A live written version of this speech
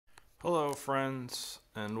Hello friends,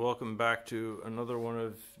 and welcome back to another one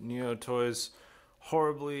of Neotoy's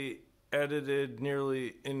horribly edited,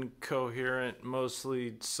 nearly incoherent,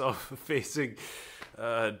 mostly self-effacing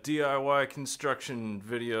DIY construction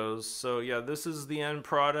videos. So yeah, this is the end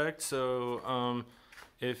product. So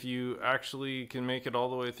if you actually can make it all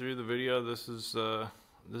the way through the video, this is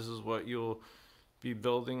what you'll be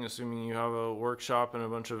building, assuming you have a workshop and a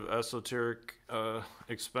bunch of esoteric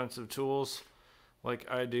expensive tools like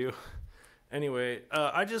I do. Anyway,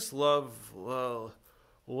 I just love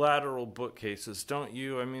lateral bookcases, don't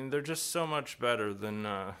you? I mean, they're just so much better than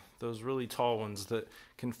those really tall ones that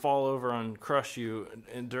can fall over and crush you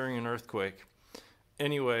during an earthquake.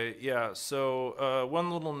 Anyway, yeah, so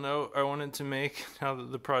one little note I wanted to make now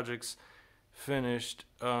that the project's finished.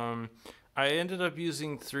 I ended up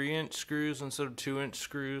using 3-inch screws instead of 2-inch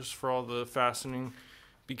screws for all the fastening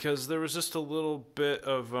because there was just a little bit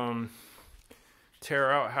of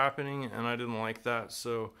tear out happening and I didn't like that.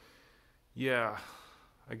 So yeah,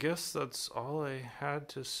 I guess that's all I had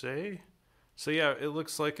to say. So yeah, it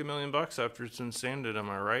looks like $1 million after it's been sanded, am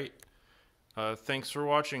I right? Thanks for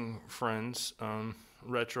watching, friends,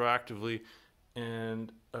 retroactively,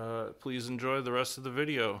 and please enjoy the rest of the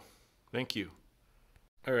video. Thank you.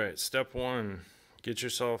 Alright, step 1, get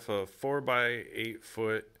yourself a 4x8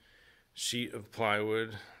 foot sheet of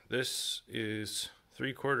plywood. This is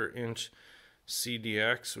 3/4 inch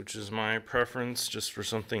CDX, which is my preference, just for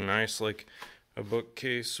something nice like a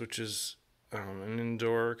bookcase, which is an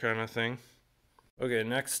indoor kind of thing. Okay,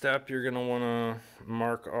 next step, you're going to want to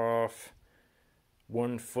mark off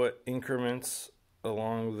 1 foot increments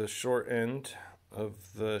along the short end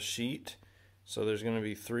of the sheet. So there's going to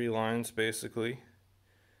be 3 lines basically,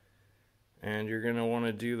 and you're going to want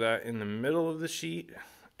to do that in the middle of the sheet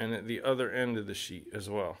and at the other end of the sheet as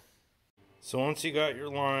well. So once you got your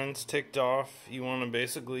lines ticked off, you want to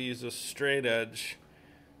basically use a straight edge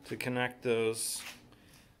to connect those.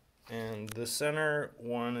 And the center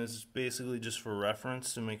one is basically just for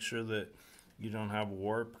reference to make sure that you don't have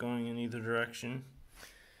warp going in either direction.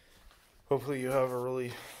 Hopefully you have a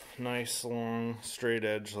really nice long straight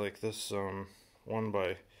edge like this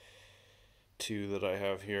 1x2 that I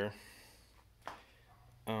have here.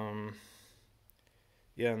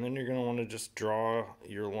 Yeah, and then you're going to want to just draw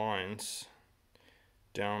your lines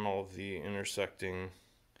down all of the intersecting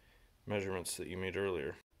measurements that you made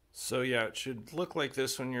earlier. So yeah, it should look like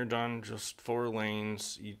this when you're done, just 4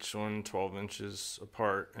 lanes, each one 12 inches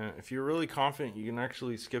apart. And if you're really confident, you can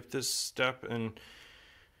actually skip this step and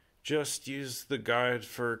just use the guide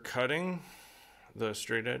for cutting the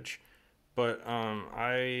straight edge. But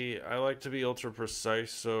I like to be ultra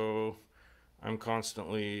precise, so I'm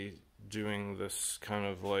constantly doing this kind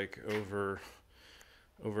of like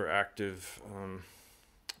overactive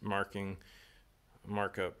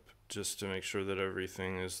markup just to make sure that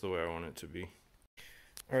everything is the way I want it to be.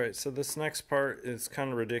 Alright, so this next part is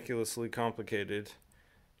kind of ridiculously complicated,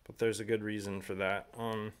 but there's a good reason for that.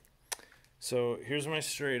 So here's my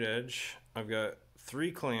straight edge. I've got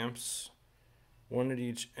 3 clamps, 1 at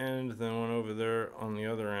each end, then 1 over there on the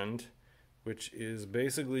other end, which is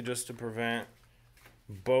basically just to prevent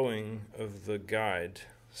bowing of the guide.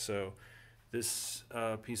 So this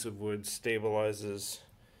piece of wood stabilizes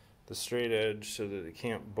the straight edge so that it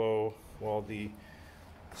can't bow while the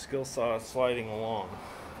skill saw is sliding along.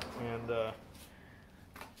 And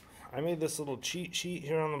I made this little cheat sheet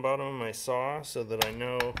here on the bottom of my saw so that I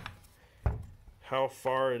know how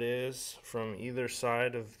far it is from either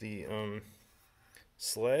side of the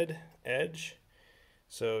sled edge.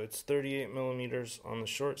 So it's 38 millimeters on the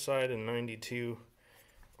short side and 92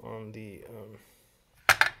 on the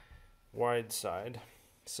wide side.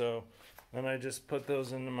 So then I just put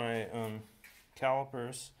those into my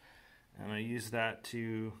calipers, and I use that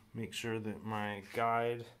to make sure that my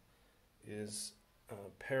guide is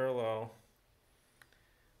parallel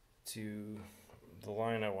to the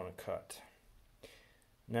line I want to cut.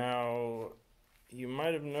 Now, you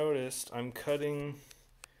might have noticed I'm cutting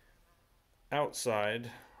outside.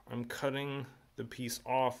 I'm cutting the piece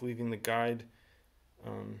off, leaving the guide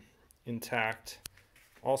intact.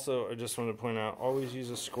 Also, I just want to point out, always use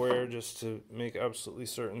a square just to make absolutely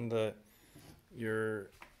certain that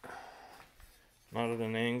you're not at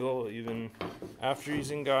an angle, even after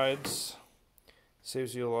using guides.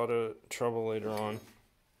 Saves you a lot of trouble later on.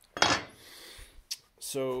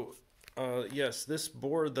 So, yes, this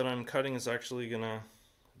board that I'm cutting is actually going to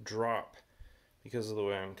drop because of the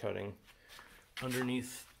way I'm cutting.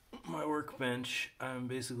 Underneath my workbench, I'm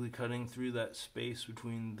basically cutting through that space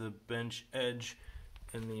between the bench edge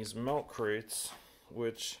and these melt crates,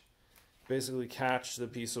 which basically catch the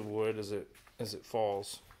piece of wood as it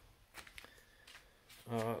falls.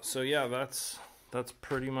 So yeah, that's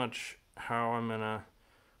pretty much how I'm gonna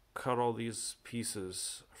cut all these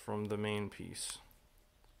pieces from the main piece.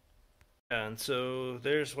 And so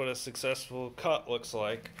there's what a successful cut looks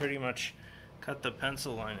like. Pretty much cut the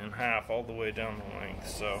pencil line in half all the way down the length,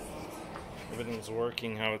 so everything's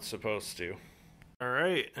working how it's supposed to.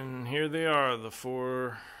 Alright, and here they are, the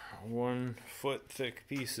 4 1-foot thick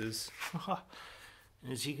pieces.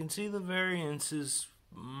 As you can see, the variance is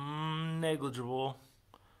negligible.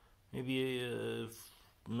 Maybe a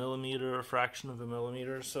millimeter, a fraction of a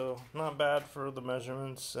millimeter, so not bad for the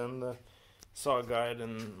measurements and the saw guide,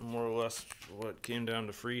 and more or less what came down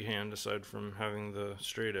to freehand aside from having the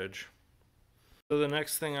straight edge. So the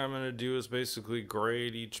next thing I'm going to do is basically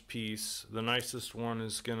grade each piece. The nicest one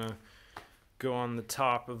is going to go on the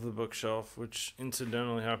top of the bookshelf, which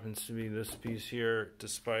incidentally happens to be this piece here,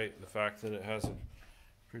 despite the fact that it has a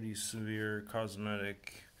pretty severe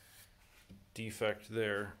cosmetic defect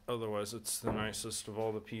there. Otherwise, it's the nicest of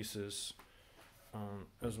all the pieces.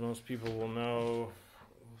 As most people will know,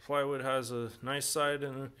 plywood has a nice side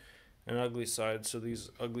and an ugly side, so these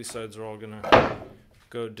ugly sides are all gonna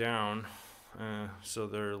go down, so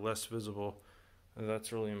they're less visible.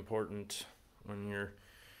 That's really important when you're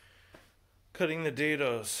cutting the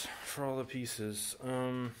dados for all the pieces.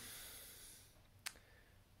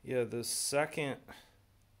 Yeah, the second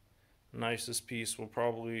nicest piece will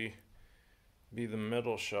probably be the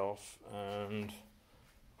middle shelf, and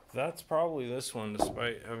that's probably this one,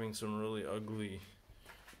 despite having some really ugly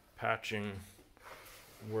patching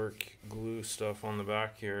work glue stuff on the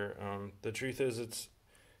back here. The truth is,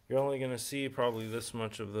 you're only going to see probably this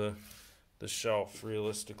much of the shelf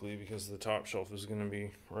realistically, because the top shelf is going to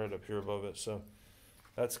be right up here above it. So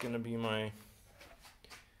that's going to be my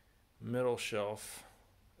middle shelf,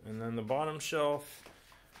 and then the bottom shelf,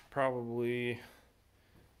 probably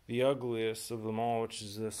the ugliest of them all, which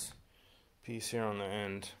is this piece here on the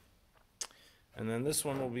end. And then this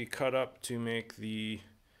one will be cut up to make the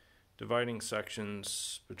dividing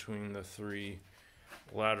sections between the 3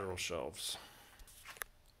 lateral shelves.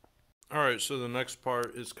 Alright, so the next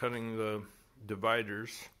part is cutting the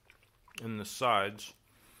dividers in the sides.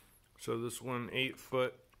 So this one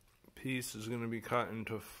 8-foot piece is going to be cut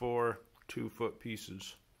into 4 2-foot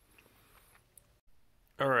pieces.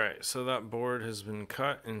 Alright, so that board has been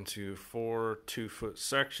cut into 4 2-foot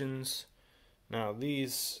sections. Now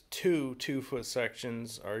these 2 2-foot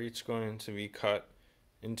sections are each going to be cut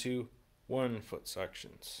into 1-foot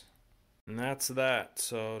sections. And that's that.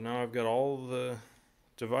 So now I've got all the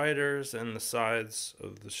dividers and the sides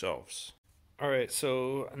of the shelves. Alright,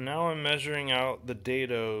 so now I'm measuring out the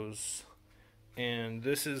dados, and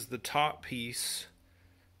this is the top piece,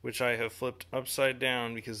 which I have flipped upside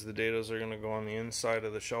down because the dados are going to go on the inside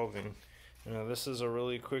of the shelving. Now this is a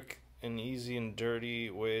really quick and easy and dirty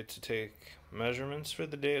way to take measurements for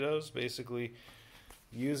the dados, basically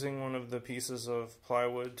using one of the pieces of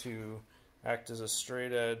plywood to act as a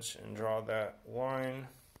straight edge and draw that line.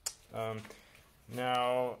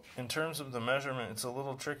 Now, in terms of the measurement, it's a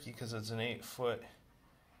little tricky because it's an 8-foot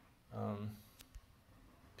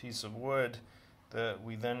piece of wood that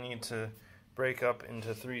we then need to break up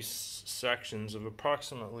into 3 sections of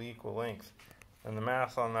approximately equal length. And the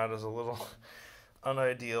math on that is a little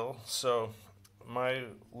unideal. So my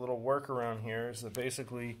little workaround here is that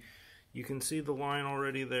basically you can see the line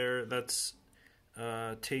already there. That's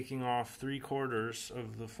taking off 3/4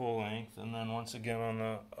 of the full length, and then once again on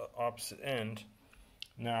the opposite end.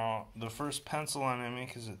 Now the first pencil line I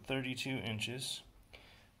make is at 32 inches.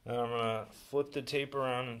 Then I'm going to flip the tape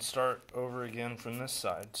around and start over again from this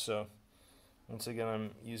side. So once again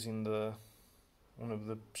I'm using one of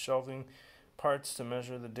the shelving parts to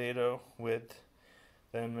measure the dado width,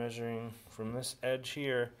 then measuring from this edge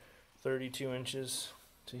here 32 inches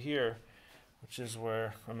to here, which is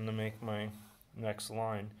where I'm going to make my next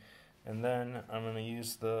line. And then I'm going to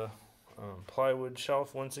use the plywood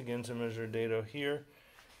shelf once again to measure dado here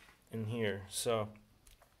and here. So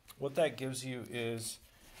what that gives you is,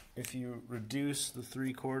 if you reduce the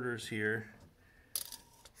 3/4 here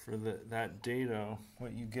for that dado,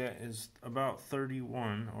 what you get is about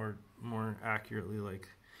 31, or more accurately like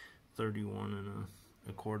 31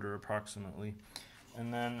 1/4 approximately.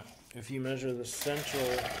 And then if you measure the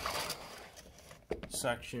central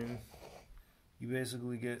section, you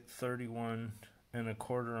basically get 31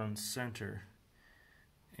 1/4 on center.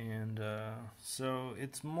 And so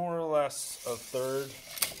it's more or less a third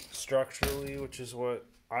structurally, which is what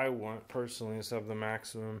I want personally, is have the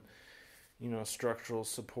maximum, structural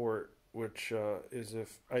support, which is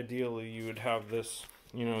if ideally you would have this,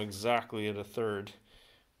 exactly at a third.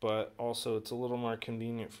 but also it's a little more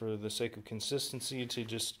convenient for the sake of consistency to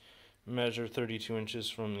just measure 32 inches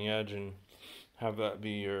from the edge and have that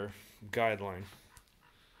be your guideline.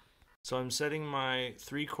 So I'm setting my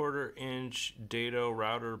 3/4 inch dado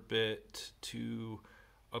router bit to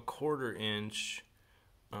a 1/4 inch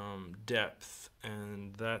depth,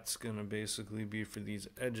 and that's going to basically be for these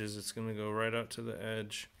edges. It's going to go right out to the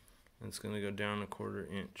edge, and it's going to go down a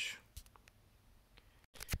 1/4 inch.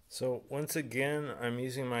 So once again, I'm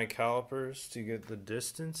using my calipers to get the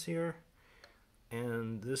distance here,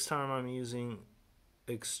 and this time I'm using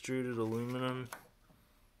extruded aluminum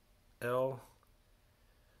L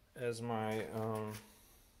as my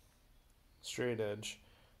straight edge,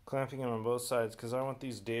 clamping it on both sides because I want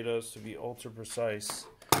these dados to be ultra precise.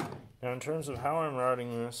 Now in terms of how I'm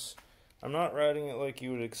routing this, I'm not routing it like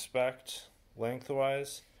you would expect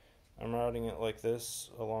lengthwise. I'm routing it like this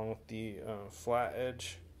along with the flat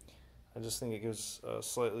edge. I just think it gives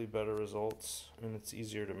slightly better results and it's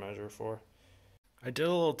easier to measure for. I did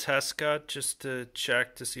a little test cut just to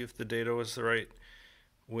check to see if the dado was the right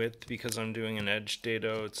width because I'm doing an edge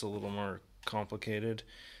dado. It's a little more complicated.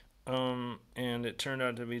 And it turned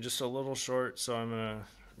out to be just a little short, so I'm going to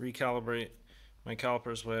recalibrate my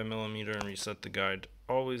calipers by 1 millimeter and reset the guide.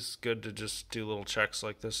 Always good to just do little checks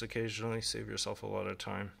like this occasionally, save yourself a lot of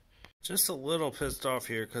time. Just a little pissed off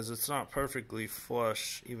here because it's not perfectly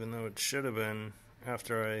flush, even though it should have been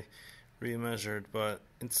after I remeasured, but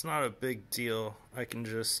it's not a big deal. I can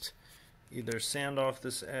just either sand off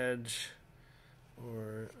this edge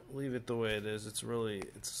or leave it the way it is.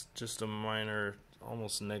 It's just a minor,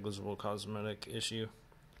 almost negligible cosmetic issue.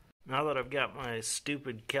 Now that I've got my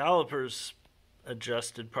stupid calipers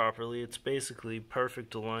adjusted properly, it's basically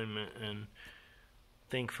perfect alignment, and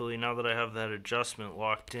thankfully now that I have that adjustment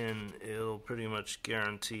locked in, it'll pretty much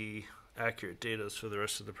guarantee accurate dados for the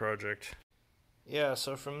rest of the project. Yeah,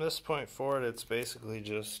 so from this point forward, it's basically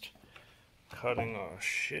just cutting a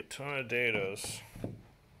shit ton of dados.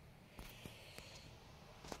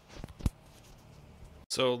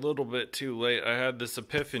 So a little bit too late, I had this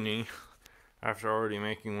epiphany after already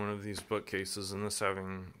making one of these bookcases, and this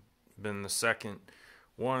having been the second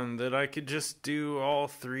one, that I could just do all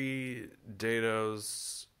 3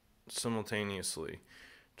 dados simultaneously.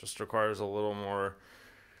 Just requires a little more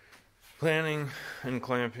planning and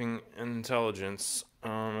clamping intelligence.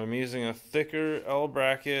 I'm using a thicker L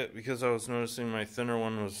bracket because I was noticing my thinner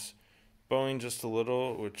one was bowing just a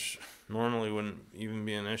little, which normally wouldn't even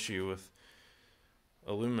be an issue with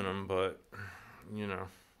aluminum, but you know,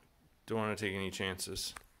 don't want to take any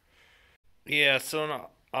chances. Yeah, so an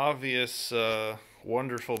obvious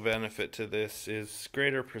wonderful benefit to this is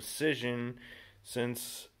greater precision.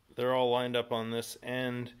 Since they're all lined up on this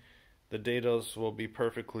end, the dados will be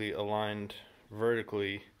perfectly aligned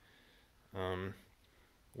vertically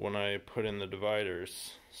when I put in the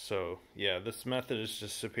dividers. So yeah, this method is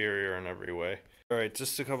just superior in every way. Alright,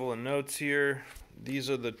 just a couple of notes here. These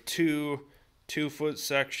are the 2-foot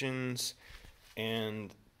sections,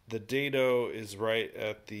 and the dado is right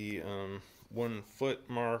at the 1 foot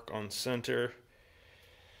mark on center.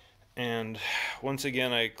 And once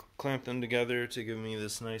again, I clamped them together to give me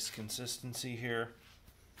this nice consistency here.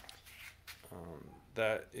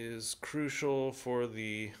 That is crucial for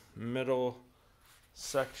the middle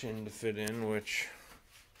section to fit in, which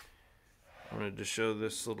I wanted to show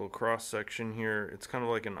this little cross section here. It's kind of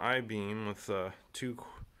like an I-beam with 2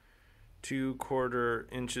 1/4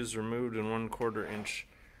 inches removed and 1/4 inch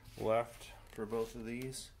left for both of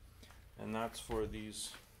these, and that's for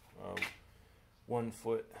these 1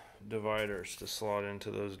 foot dividers to slot into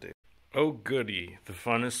those dados. Oh goody, the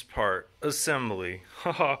funnest part, assembly.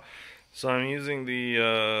 Haha. So I'm using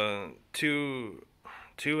the 2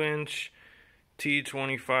 inch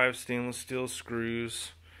T25 stainless steel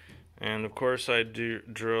screws, and of course I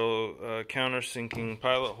drill countersinking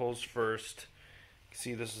pilot holes first.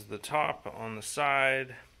 See, this is the top on the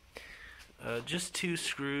side. Just 2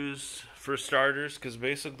 screws for starters, because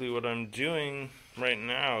basically what I'm doing right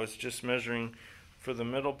now is just measuring for the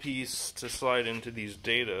middle piece to slide into these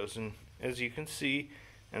dados. And as you can see,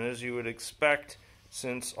 and as you would expect,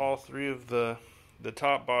 since all 3 of the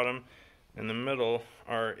top, bottom, and the middle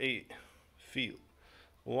are 8 feet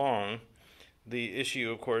long, the issue,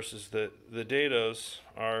 of course, is that the dados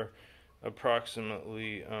are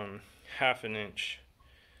approximately 1/2 inch.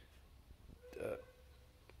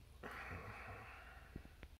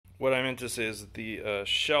 What I meant to say is that the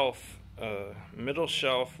shelf, middle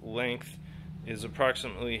shelf length is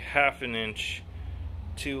approximately 1/2 inch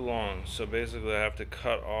too long. So basically I have to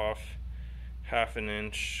cut off 1/2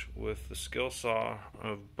 inch with the skill saw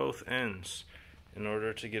of both ends in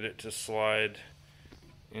order to get it to slide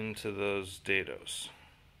into those dados.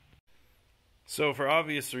 So for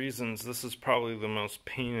obvious reasons, this is probably the most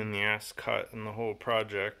pain in the ass cut in the whole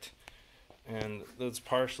project, and that's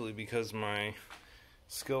partially because my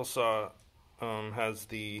skill saw has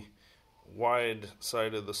the wide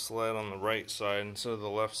side of the sled on the right side instead of the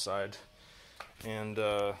left side, and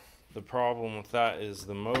the problem with that is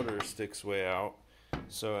the motor sticks way out,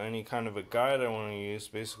 so any kind of a guide I want to use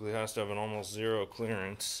basically has to have an almost zero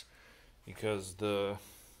clearance because the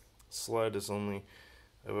sled is only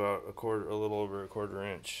about a little over a quarter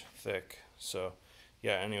inch thick. So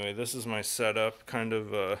yeah, anyway, this is my setup. Kind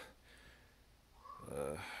of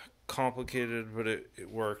complicated, but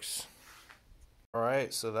it works.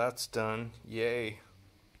 Alright, so that's done. Yay.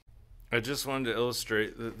 I just wanted to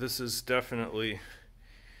illustrate that this is definitely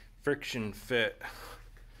friction fit.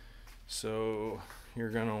 So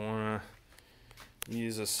you're gonna want to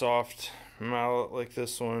use a soft mallet like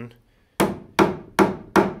this one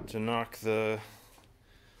to knock the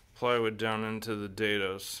plywood down into the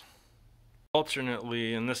dados.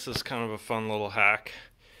 Alternately, and this is kind of a fun little hack,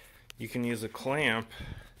 you can use a clamp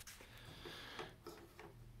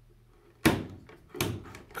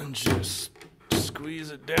and just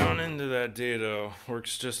squeeze it down into that dado.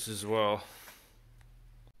 Works just as well.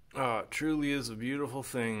 Oh, it truly is a beautiful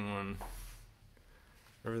thing when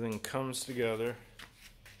everything comes together.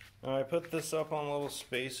 Now, I put this up on little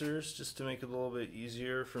spacers just to make it a little bit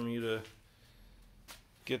easier for me to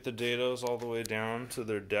get the dados all the way down to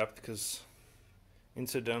their depth, because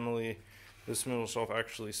incidentally this middle shelf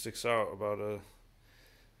actually sticks out about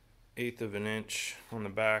 1/8 of an inch on the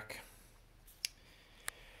back.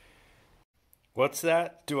 What's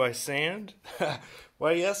that? Do I sand?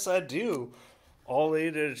 Why, yes, I do. All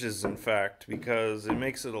 8 edges, in fact, because it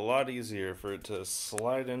makes it a lot easier for it to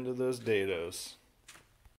slide into those dados.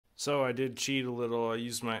 So I did cheat a little. I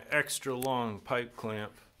used my extra long pipe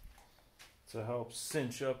clamp to help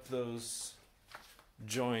cinch up those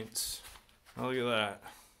joints. Oh, look at that.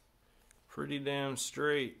 Pretty damn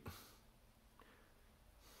straight.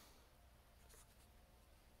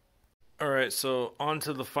 Alright, so on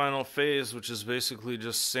to the final phase, which is basically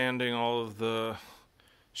just sanding all of the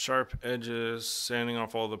sharp edges, sanding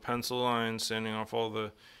off all the pencil lines, sanding off all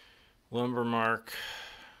the lumber mark,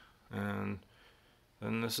 and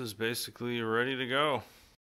then this is basically ready to go.